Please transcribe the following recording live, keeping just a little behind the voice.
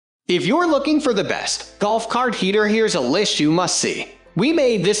If you're looking for the best golf cart heater, here's a list you must see. We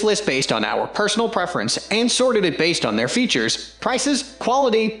made this list based on our personal preference and sorted it based on their features, prices,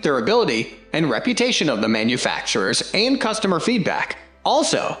 quality, durability, and reputation of the manufacturers and customer feedback.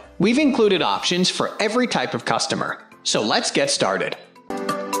 Also, we've included options for every type of customer. So let's get started.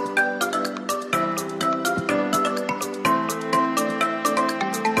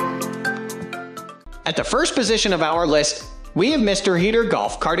 At the first position of our list, we have Mr. Heater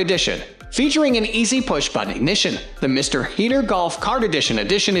Golf Cart Edition. Featuring an easy push-button ignition, the Mr. Heater Golf Cart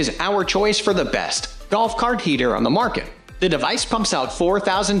Edition is our choice for the best golf cart heater on the market. The device pumps out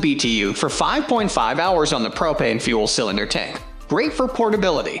 4,000 BTU for 5.5 hours on the propane fuel cylinder tank. Great for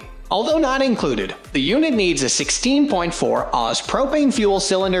portability. Although not included, the unit needs a 16.4 Oz propane fuel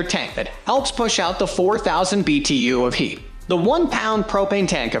cylinder tank that helps push out the 4,000 BTU of heat. The 1-pound propane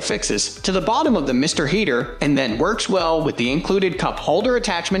tank affixes to the bottom of the Mr. Heater and then works well with the included cup holder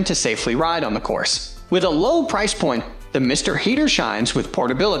attachment to safely ride on the course. With a low price point, the Mr. Heater shines with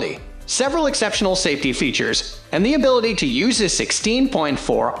portability, several exceptional safety features, and the ability to use this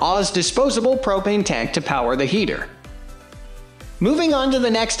 16.4 Oz disposable propane tank to power the heater. Moving on to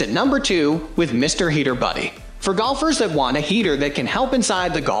the next at number 2 with Mr. Heater Buddy. For golfers that want a heater that can help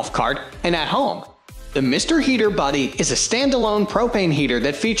inside the golf cart and at home, the Mr. Heater Buddy is a standalone propane heater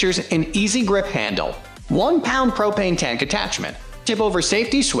that features an easy grip handle, 1-pound propane tank attachment, tip-over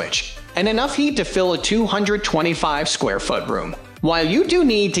safety switch, and enough heat to fill a 225 square foot room. While you do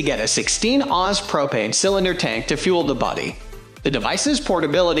need to get a 16 Oz propane cylinder tank to fuel the Buddy, the device's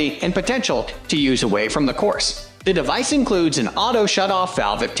portability and potential to use away from the course. The device includes an auto shut-off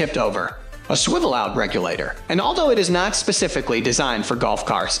valve if tipped over, a swivel-out regulator, and although it is not specifically designed for golf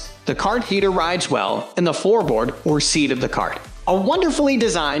carts, the cart heater rides well in the floorboard or seat of the cart. A wonderfully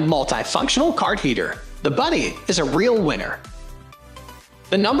designed multifunctional cart heater, the Buddy is a real winner.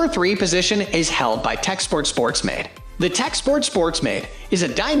 The number 3 position is held by Texsport Sportsmate. The Texsport Sportsmate is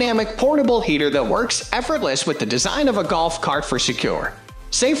a dynamic portable heater that works effortless with the design of a golf cart for secure,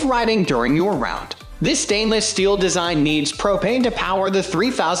 safe riding during your round. This stainless steel design needs propane to power the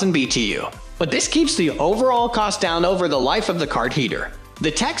 3,000 BTU, but this keeps the overall cost down over the life of the cart heater.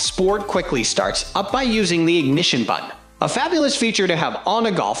 The Texsport quickly starts up by using the ignition button, a fabulous feature to have on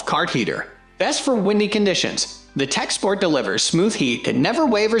a golf cart heater. Best for windy conditions, the Texsport delivers smooth heat that never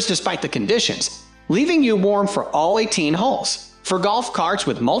wavers despite the conditions, leaving you warm for all 18 holes. For golf carts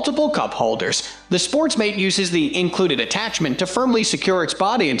with multiple cup holders, the Sportsmate uses the included attachment to firmly secure its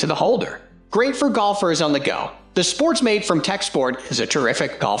body into the holder. Great for golfers on the go, the Sportsmate from Texsport is a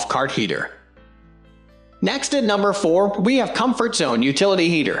terrific golf cart heater. Next at number 4, we have Comfort Zone Utility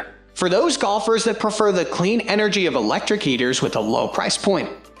Heater. For those golfers that prefer the clean energy of electric heaters with a low price point,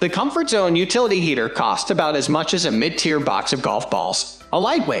 the Comfort Zone Utility Heater costs about as much as a mid-tier box of golf balls. A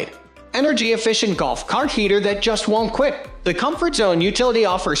lightweight, energy-efficient golf cart heater that just won't quit. The Comfort Zone Utility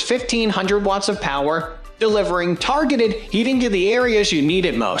offers 1,500 watts of power, delivering targeted heating to the areas you need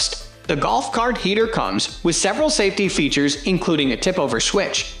it most. The golf cart heater comes with several safety features including a tip-over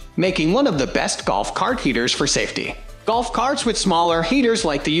switch, making one of the best golf cart heaters for safety. Golf carts with smaller heaters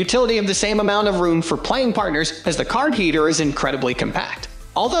like the utility have the same amount of room for playing partners as the cart heater is incredibly compact.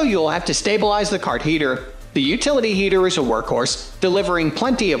 Although you'll have to stabilize the cart heater, the utility heater is a workhorse, delivering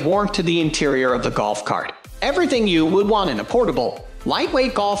plenty of warmth to the interior of the golf cart. Everything you would want in a portable,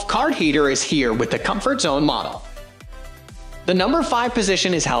 lightweight golf cart heater is here with the Comfort Zone model. The number 5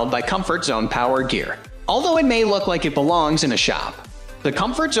 position is held by Comfort Zone PowerGear. Although it may look like it belongs in a shop, the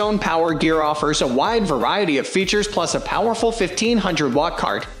Comfort Zone PowerGear offers a wide variety of features plus a powerful 1,500 watt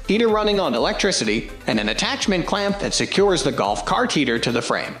cart heater running on electricity and an attachment clamp that secures the golf cart heater to the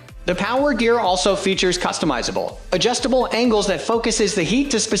frame. The PowerGear also features customizable, adjustable angles that focuses the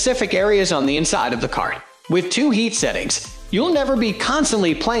heat to specific areas on the inside of the cart. With 2 heat settings, you'll never be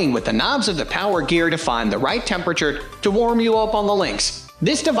constantly playing with the knobs of the PowerGear to find the right temperature to warm you up on the links.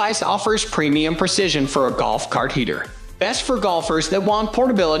 This device offers premium precision for a golf cart heater. Best for golfers that want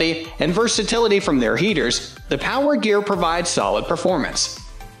portability and versatility from their heaters, the PowerGear provides solid performance.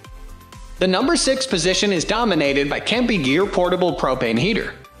 The number 6 position is dominated by Campy Gear Portable Propane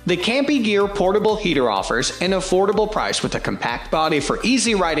Heater. The Campy Gear Portable Heater offers an affordable price with a compact body for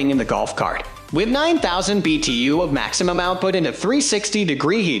easy riding in the golf cart. With 9,000 BTU of maximum output and a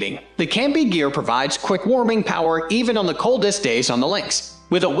 360-degree heating, the Campy Gear provides quick warming power even on the coldest days on the links.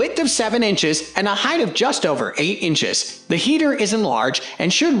 With a width of 7 inches and a height of just over 8 inches, the heater isn't large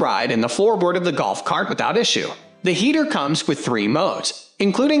and should ride in the floorboard of the golf cart without issue. The heater comes with 3 modes,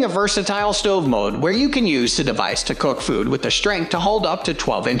 including a versatile stove mode where you can use the device to cook food with the strength to hold up to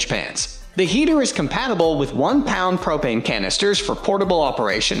 12-inch pans. The heater is compatible with 1-pound propane canisters for portable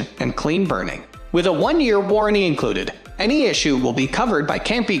operation and clean burning. With a 1-year warranty included, any issue will be covered by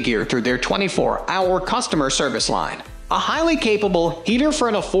Campy Gear through their 24-hour customer service line. A highly capable heater for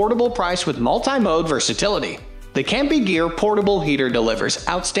an affordable price with multi-mode versatility. The Campy Gear portable heater delivers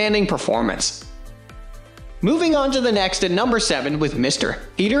outstanding performance. Moving on to the next at number 7 with Mr.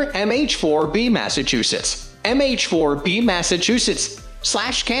 Heater MH4B Massachusetts. MH4B Massachusetts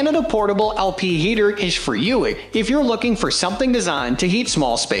 / Canada Portable LP Heater is for you if you're looking for something designed to heat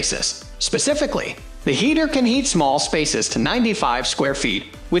small spaces. Specifically, the heater can heat small spaces to 95 square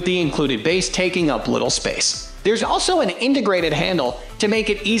feet, with the included base taking up little space. There's also an integrated handle to make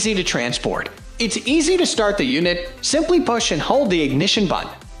it easy to transport. It's easy to start the unit, simply push and hold the ignition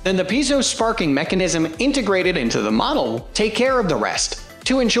button. Then the piezo sparking mechanism integrated into the model will take care of the rest.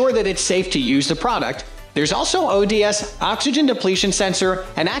 To ensure that it's safe to use the product, there's also ODS, oxygen depletion sensor,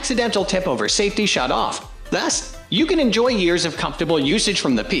 and accidental tip-over safety shut-off. Thus, you can enjoy years of comfortable usage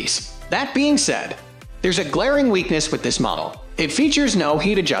from the piece. That being said, there's a glaring weakness with this model. It features no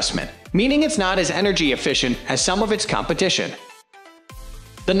heat adjustment, meaning it's not as energy efficient as some of its competition.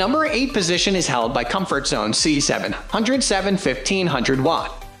 The number 8 position is held by Comfort Zone C707 1500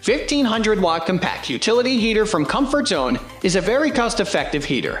 watt. 1500 watt compact utility heater from Comfort Zone is a very cost-effective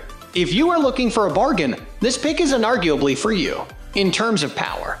heater. If you are looking for a bargain, this pick is unarguably for you. In terms of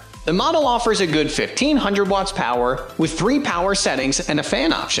power, the model offers a good 1500 watts power with 3 power settings and a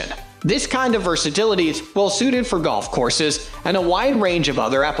fan option. This kind of versatility is well suited for golf courses and a wide range of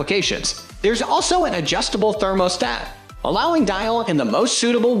other applications. There's also an adjustable thermostat, allowing dial in the most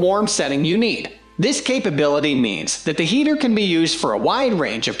suitable warm setting you need. This capability means that the heater can be used for a wide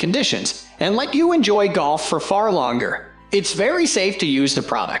range of conditions and let you enjoy golf for far longer. It's very safe to use the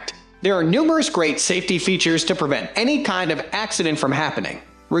product. There are numerous great safety features to prevent any kind of accident from happening.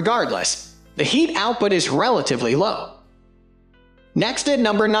 Regardless, the heat output is relatively low. Next at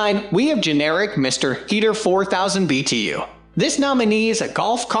number 9, we have generic Mr. Heater 4000 BTU. This nominee is a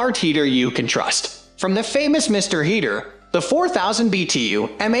golf cart heater you can trust. From the famous Mr. Heater, the 4000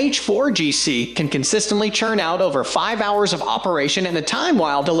 BTU MH4GC can consistently churn out over 5 hours of operation at a time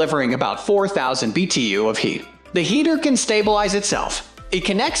while delivering about 4000 BTU of heat. The heater can stabilize itself. It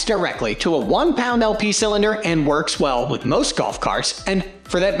connects directly to a 1-pound LP cylinder and works well with most golf carts and,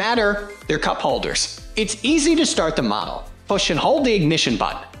 for that matter, their cup holders. It's easy to start the model. Push and hold the ignition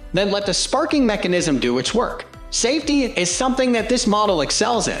button, then let the sparking mechanism do its work. Safety is something that this model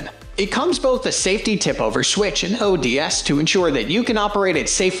excels in. It comes both a safety tip-over switch and ODS to ensure that you can operate it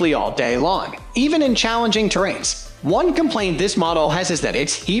safely all day long, even in challenging terrains. One complaint this model has is that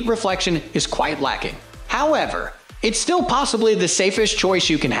its heat reflection is quite lacking. However, it's still possibly the safest choice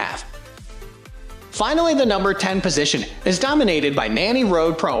you can have. Finally, the number 10 position is dominated by Nanny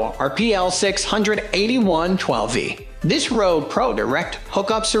RoadPro RPL 68112V. This RoadPro direct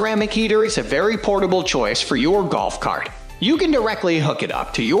hookup ceramic heater is a very portable choice for your golf cart. You can directly hook it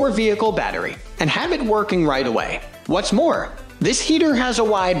up to your vehicle battery and have it working right away. What's more, this heater has a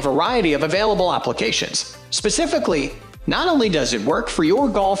wide variety of available applications. Specifically, not only does it work for your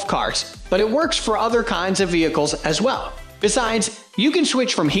golf carts, but it works for other kinds of vehicles as well. Besides, you can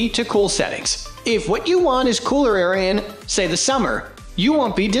switch from heat to cool settings. If what you want is cooler area in, say, the summer, you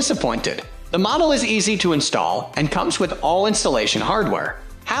won't be disappointed. The model is easy to install and comes with all installation hardware.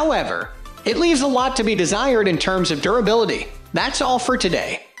 However, it leaves a lot to be desired in terms of durability. That's all for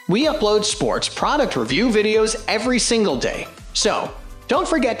today. We upload sports product review videos every single day. So, don't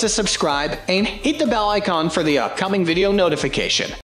forget to subscribe and hit the bell icon for the upcoming video notification.